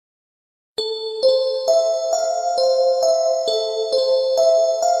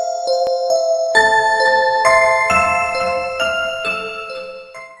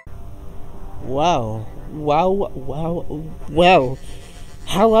Well.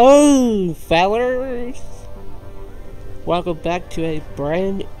 Hello, fellas. Welcome back to a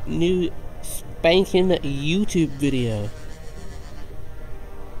brand new spanking YouTube video.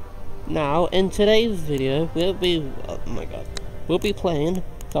 Now, in today's video, we'll be playing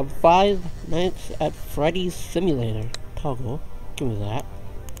some 5 Nights at Freddy's Simulator. Toggle. Give me that.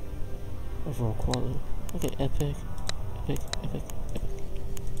 Overall quality. Okay, epic.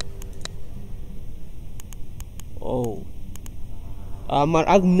 Oh.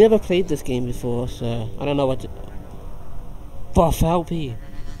 I've never played this game before, so I don't know what to... Buff LP.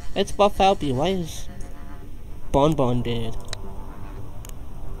 It's Buff LP. Why is Bon dead?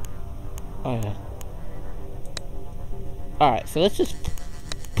 Oh yeah. Alright, so let's just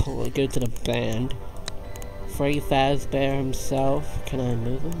go to the band. Freddy Fazbear himself. Can I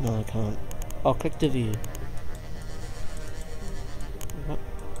move him? No, I can't. Oh, click to view. What?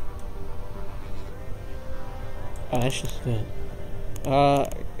 Oh, that's just good.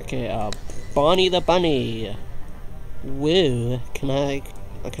 Okay, Bonnie the Bunny. Woo. I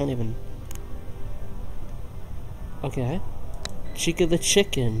can't even. Okay. Chica the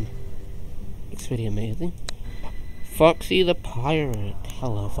Chicken. Looks pretty amazing. Foxy the Pirate.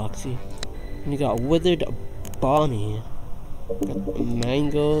 Hello, Foxy. And you got Withered Bonnie. Got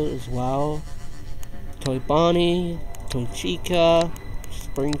Mango as well. Toy Bonnie. Toy Chica.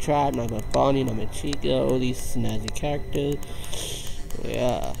 Springtrap. Now I got Bonnie. Now I got Chica. All these snazzy characters.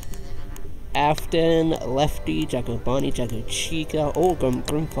 Yeah. Afton, Lefty, Jacko Bonnie, Jacko Chica. Oh,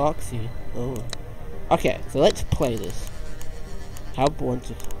 Grim Foxy. Oh. Okay, so let's play this. How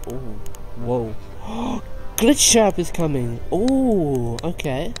once? Oh, whoa. Glitch Trap is coming. Oh,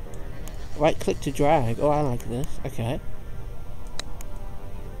 okay. Right click to drag. Oh, I like this. Okay.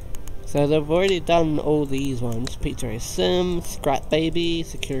 So they've already done all these ones. Pizzeria Sim, Scrap Baby,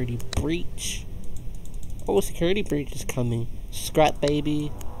 Security Breach. Oh, Security Breach is coming. Scrap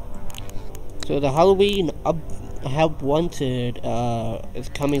Baby. So the Halloween Help Wanted is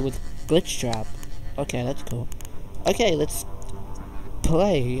coming with Glitch Trap. Okay, that's cool. Okay, let's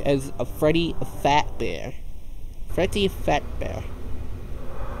play as a Freddy Fazbear. Freddy Fazbear.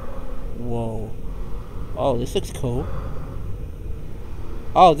 Whoa. Oh, this looks cool.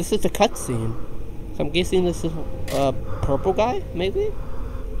 Oh, this is the cutscene. So I'm guessing this is purple guy, maybe?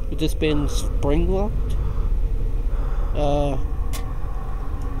 It's just been spring locked.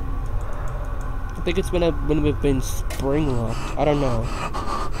 I think it's when we've been spring locked. I don't know.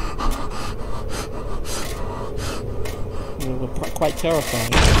 We're quite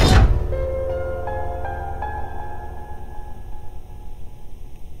terrified.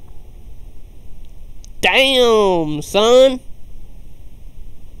 Damn, son.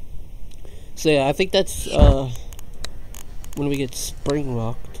 So yeah, I think that's when we get spring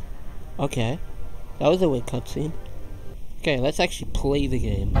locked. Okay, that was a weird cutscene. Okay, let's actually play the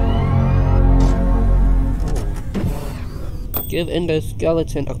game. Give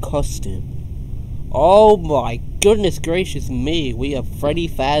Endoskeleton a costume. Oh my goodness gracious me, we have Freddy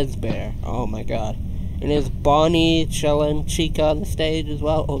Fazbear. Oh my god. And there's Bonnie chilling, Chica on the stage as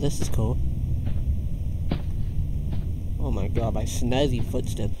well. Oh, this is cool. Oh my god, my snazzy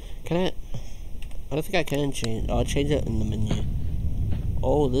footsteps. Can I don't think I can change. I'll change it in the menu.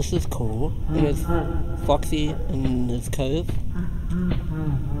 Oh, this is cool. And there's Foxy in his cove.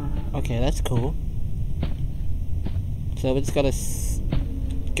 Okay, that's cool. So we just gotta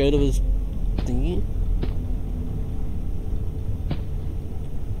go to his thingy.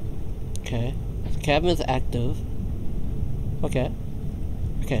 Okay. The camera's active. Okay.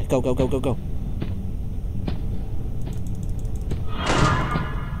 Okay, go.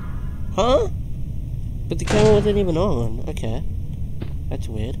 Huh? But the camera wasn't even on. Okay. That's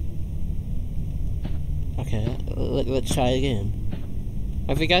weird. Okay, let's try again.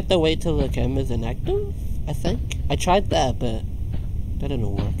 I think I have to wait till the camera's inactive, I think. I tried that, but that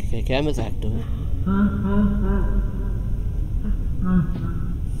didn't work. Okay, camera's active.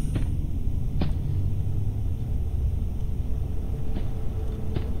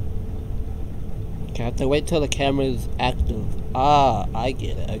 Okay, I have to wait till the camera's active. Ah, I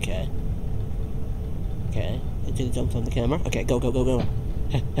get it, okay. Okay, it just jumps on the camera. Okay, go.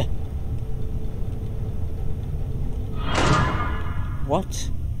 What?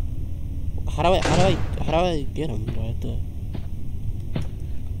 How do I get him? Do I have to...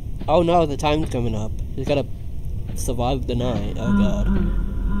 Oh no, the time's coming up. He's gotta survive the night. Oh god.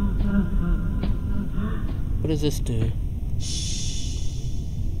 What does this do?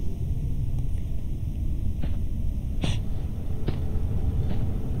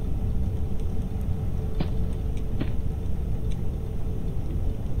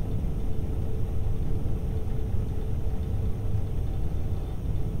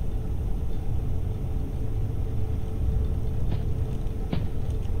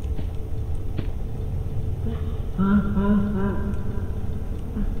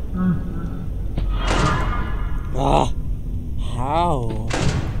 Ah, how?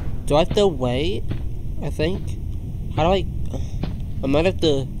 Do I have to wait? I think. How do I might have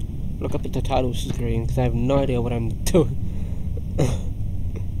to look up at the title screen because I have no idea what I'm doing.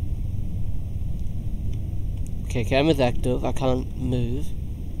 Okay, camera's active. I can't move.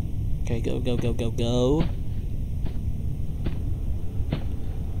 Okay, go, go, go, go, go.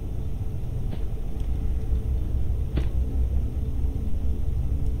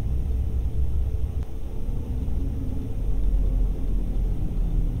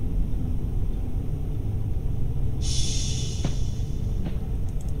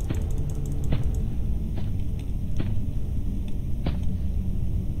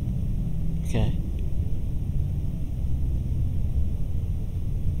 Okay.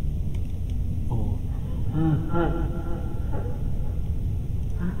 Oh.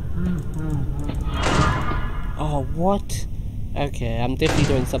 Oh, what? Okay, I'm definitely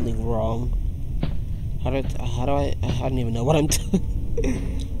doing something wrong. How do I don't even know what I'm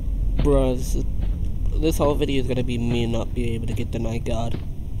doing. Bro, this whole video is gonna be me not being able to get the Nightguard.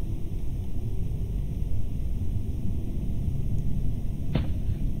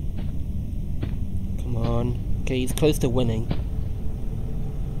 Come on. Okay, he's close to winning.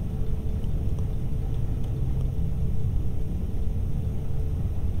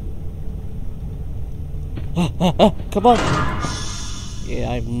 Come on!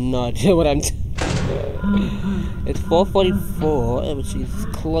 Yeah, I have no idea what I'm doing. It's 4:44, but she's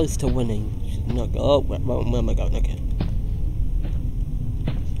close to winning. She's not. Oh, where am I going? Okay.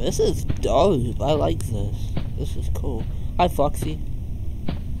 This is dope. I like this. This is cool. Hi, Foxy.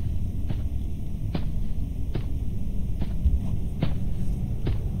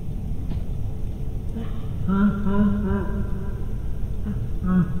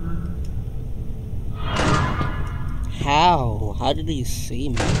 How? How did he see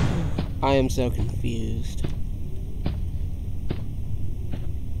me? I am so confused.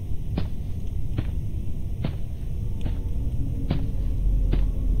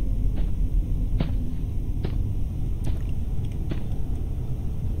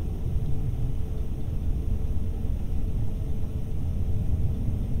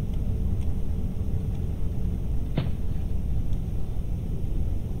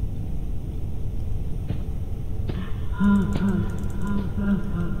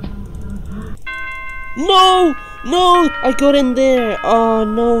 No! No! I got in there! Oh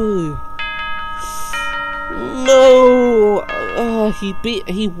no! No!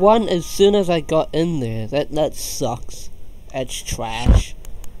 He won as soon as I got in there. That sucks. That's trash.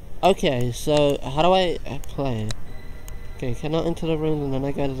 Okay, so how do I play? Okay, cannot enter the room and the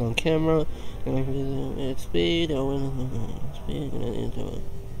Nightguard is on camera. At speed or speed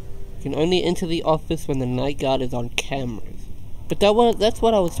can only enter the office when the Nightguard is on cameras. But that's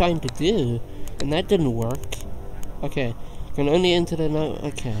what I was trying to do. And that didn't work. Okay, I can only enter the night.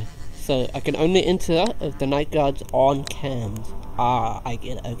 Okay, so I can only enter if the Nightguard's on cams. Ah, I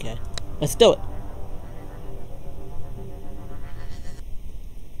get it. Okay, let's do it.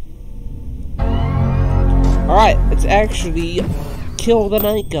 All right, let's actually kill the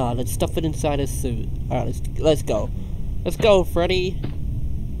Nightguard. Let's stuff it inside his suit. All right, let's go. Let's go, Freddy.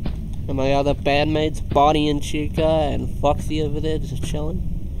 And my other bandmates, Bonnie and Chica, and Foxy over there just chilling.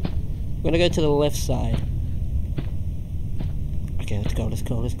 I'm gonna go to the left side. Okay, let's go.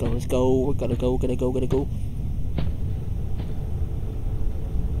 We gotta go.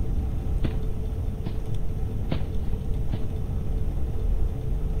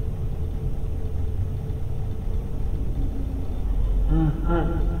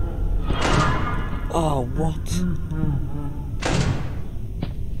 Oh, what?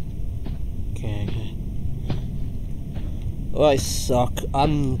 Okay. Oh, I suck.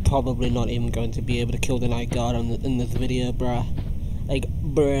 I'm probably not even going to be able to kill the Nightguard in this video, bruh. Like,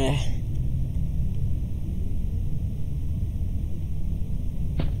 bruh.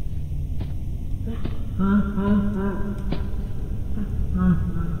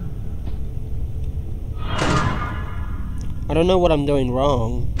 I don't know what I'm doing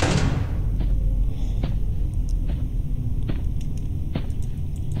wrong.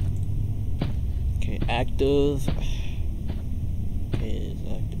 Okay, active.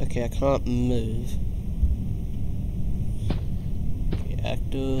 Okay, I can't move. Okay,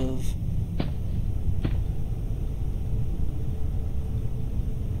 active.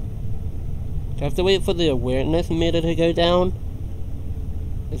 Do I have to wait for the awareness meter to go down?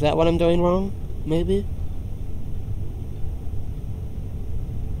 Is that what I'm doing wrong? Maybe?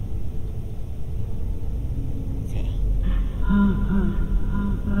 Okay.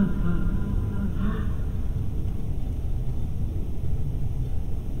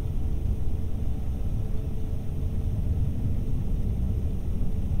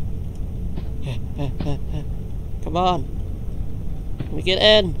 Come on. Let me get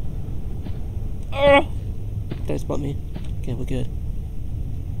in. Don't spot me. Okay, we're good.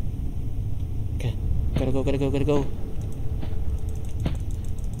 Okay. Gotta go, gotta go, gotta go.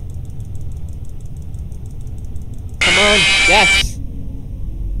 Come on. Yes.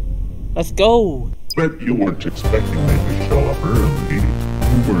 Let's go. Bet you weren't expecting me to show up early.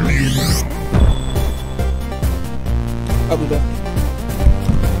 Were you? I'll be back.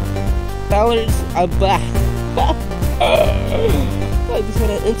 Ballers, I'm back. I just had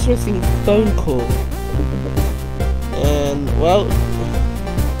an interesting phone call. And, well,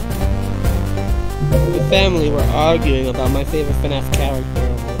 the family were arguing about my favorite FNAF character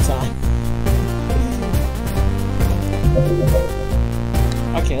of all time.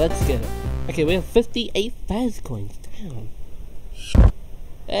 Okay, let's get it. Okay, we have 58 Faz coins. Damn.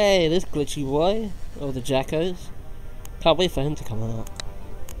 Hey, this glitchy boy. Oh, the Jackos. Can't wait for him to come out.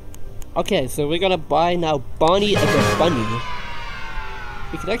 Okay, so we're gonna buy now Bonnie as a bunny.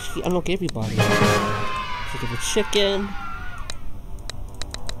 We could actually unlock everybody. Look at the chicken.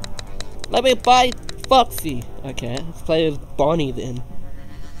 Let me buy Foxy. Okay, let's play as Bonnie then.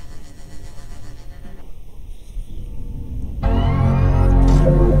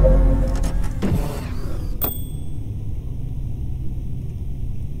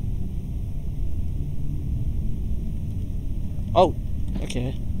 Oh,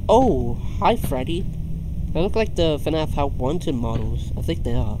 okay. Oh, hi Freddy. They look like the FNAF How Wanted models. I think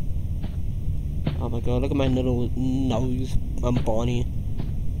they are. Oh my god, look at my little nose. I'm Bonnie.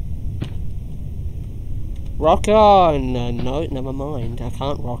 Rock on! No, never mind. I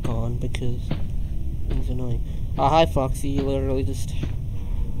can't rock on because it's annoying. Oh, hi Foxy, you literally just...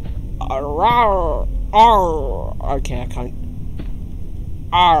 Okay, I can't...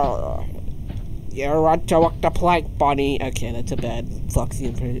 You want to walk the plank, Bonnie. Okay, that's a bad Foxy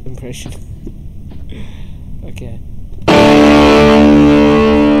impression. Okay.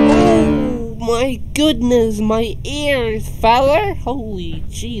 Oh my goodness, my ears, fella! Holy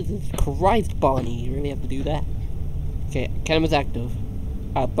Jesus Christ, Bonnie, you really have to do that. Okay, camera's active.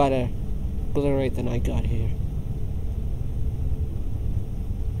 Better obliterate the Nightguard here.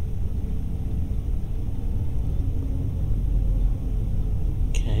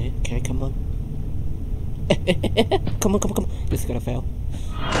 Okay, come on. Come on. This is gonna fail.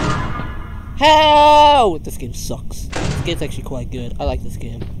 How? This game sucks. This game's actually quite good. I like this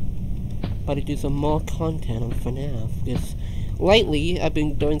game. But I do some more content on FNAF. Because lately, I've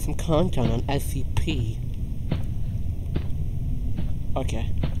been doing some content on SCP.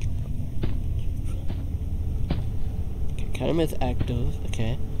 Okay. Camera's active.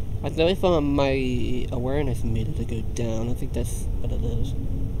 Okay. I thought if my awareness meter to go down. I think that's what it is.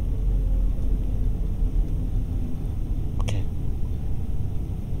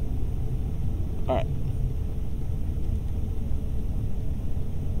 Alright.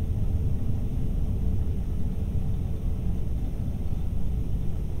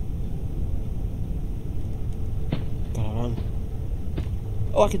 Gotta run.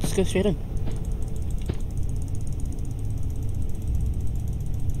 Oh, I could just go straight in.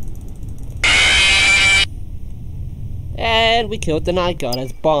 And we killed the Nightguard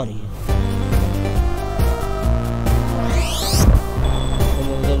as Bonnie.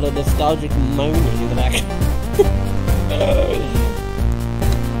 The nostalgic moaning in the back.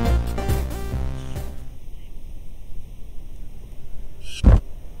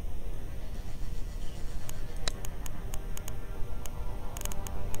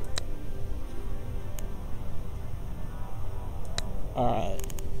 Alright.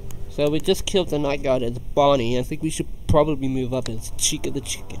 So we just killed the Nightguard as Bonnie. I think we should probably move up as Chica the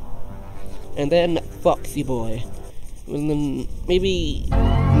Chicken. And then Foxy Boy. And then maybe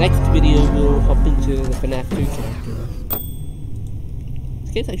next video we'll hop into the FNAF 2 character.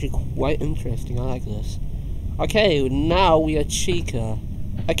 This game's actually quite interesting, I like this. Okay, now we are Chica.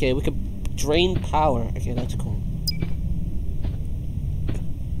 Okay, we can drain power. Okay, that's cool.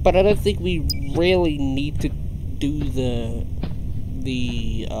 But I don't think we really need to do the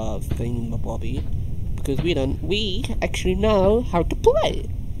thingamabobby. Because we actually know how to play.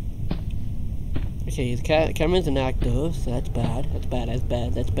 Okay, the camera's inactive, so that's bad. That's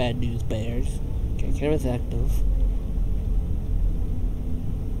bad news, bears. Okay, camera's active.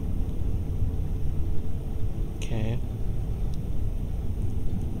 Okay.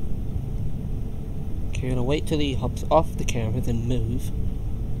 Okay, gonna wait till he hops off the camera, then move.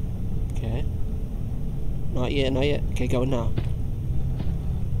 Okay. Not yet. Okay, go now.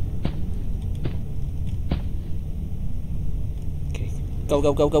 Okay.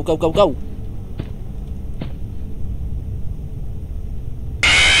 Go.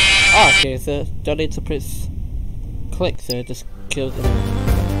 Oh, okay, so don't need to press click, so it just kills them.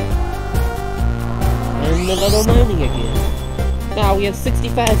 And a little mining again. Now we have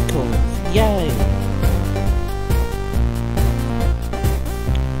 65 coins. Yay!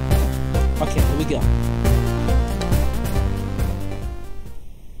 Okay, here we go.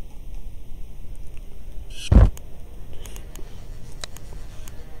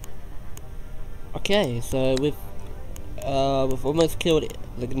 Okay, so we've almost killed it.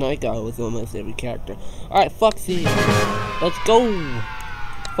 The Nightguard with almost every character. Alright, Foxy! Let's go!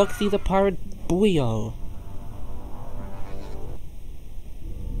 Foxy the Pirate Booyah!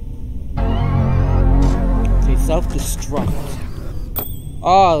 Okay, self-destruct.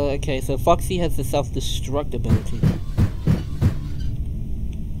 Oh, okay, so Foxy has the self-destruct ability.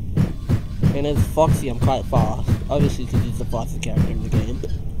 And as Foxy, I'm quite fast. Obviously, because he's the fastest character in the game.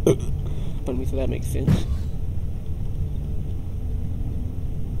 But so that makes sense.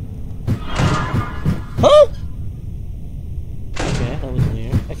 Huh? Okay, that was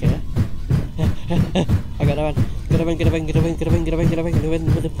weird. Okay. I gotta run. Gotta run, gotta run, gotta run, gotta run, gotta run, gotta run, gotta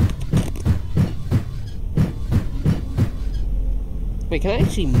run. Wait, can I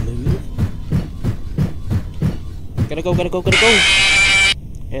actually move? Gotta go, gotta go, gotta go!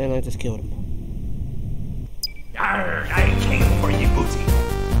 And I just killed him. Arr, I came for you, Booty.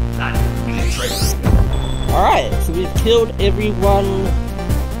 Not traitor. Alright, so we've killed everyone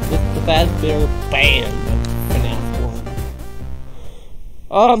with the Fazbear Band of FNAF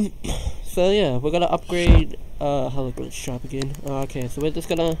 1. So yeah, we're gonna upgrade, Hello Glitch Shop again. Okay, so we're just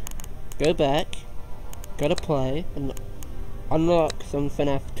gonna go back, go to play, and unlock some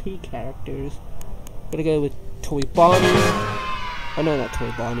FNAF 2 characters. We're gonna go with Toy Bonnie. Oh no, not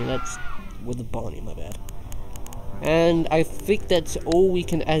Toy Bonnie, that's with the Bonnie, my bad. And I think that's all we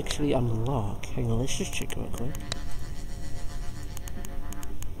can actually unlock. Hang on, let's just check real quick.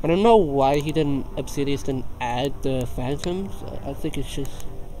 I don't know why he didn't, Obsidious didn't add the Phantoms. I think it's just,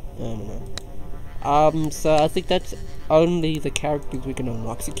 I don't know. So I think that's only the characters we can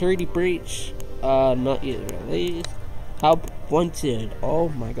unlock. Security Breach, not yet released. Help Wanted, oh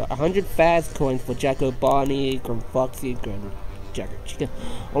my god, 100 Faz coins for Jacko Bonnie, Grim Foxy, Grim Jagger Chica.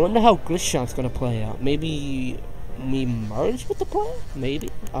 I wonder how Glitch Shop's gonna play out. Maybe we merge with the player? Maybe?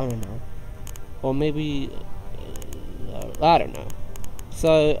 I don't know. Or maybe, I don't know.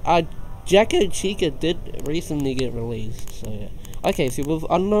 So, Jacko Chica did recently get released, so yeah. Okay, so we've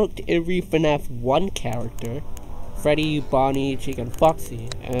unlocked every FNAF 1 character. Freddy, Bonnie, Chica, and Foxy.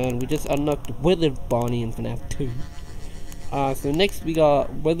 And we just unlocked Withered Bonnie in FNAF 2. So next we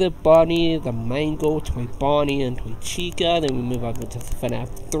got Withered Bonnie, the Mango, Toy Bonnie, and Toy Chica. Then we move on to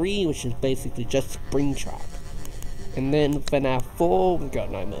FNAF 3, which is basically just Springtrap. And then FNAF 4, we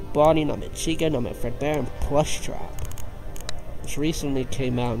got Nightmare Bonnie, Nightmare Chica, Nightmare Fredbear, and Plushtrap, which recently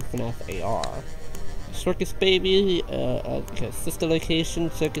came out in FNAF AR. Circus Baby, okay, Sister Location,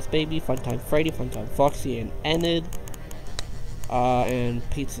 Circus Baby, Funtime Freddy, Funtime Foxy, and Enid. And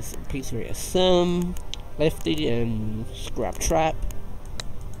Pizzeria Sim, Lefty, and Scrap Trap.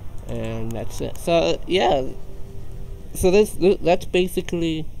 And that's it. So, yeah. So that's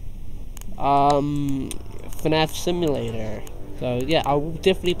basically, FNAF Simulator. So yeah, I will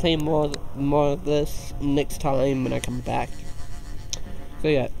definitely play more of this next time when I come back. So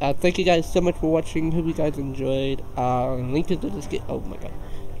yeah, thank you guys so much for watching. Hope you guys enjoyed. Link to this game. Oh my god,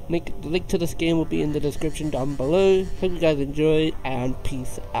 link to this game will be in the description down below. Hope you guys enjoyed, and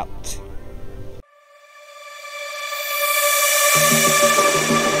peace out.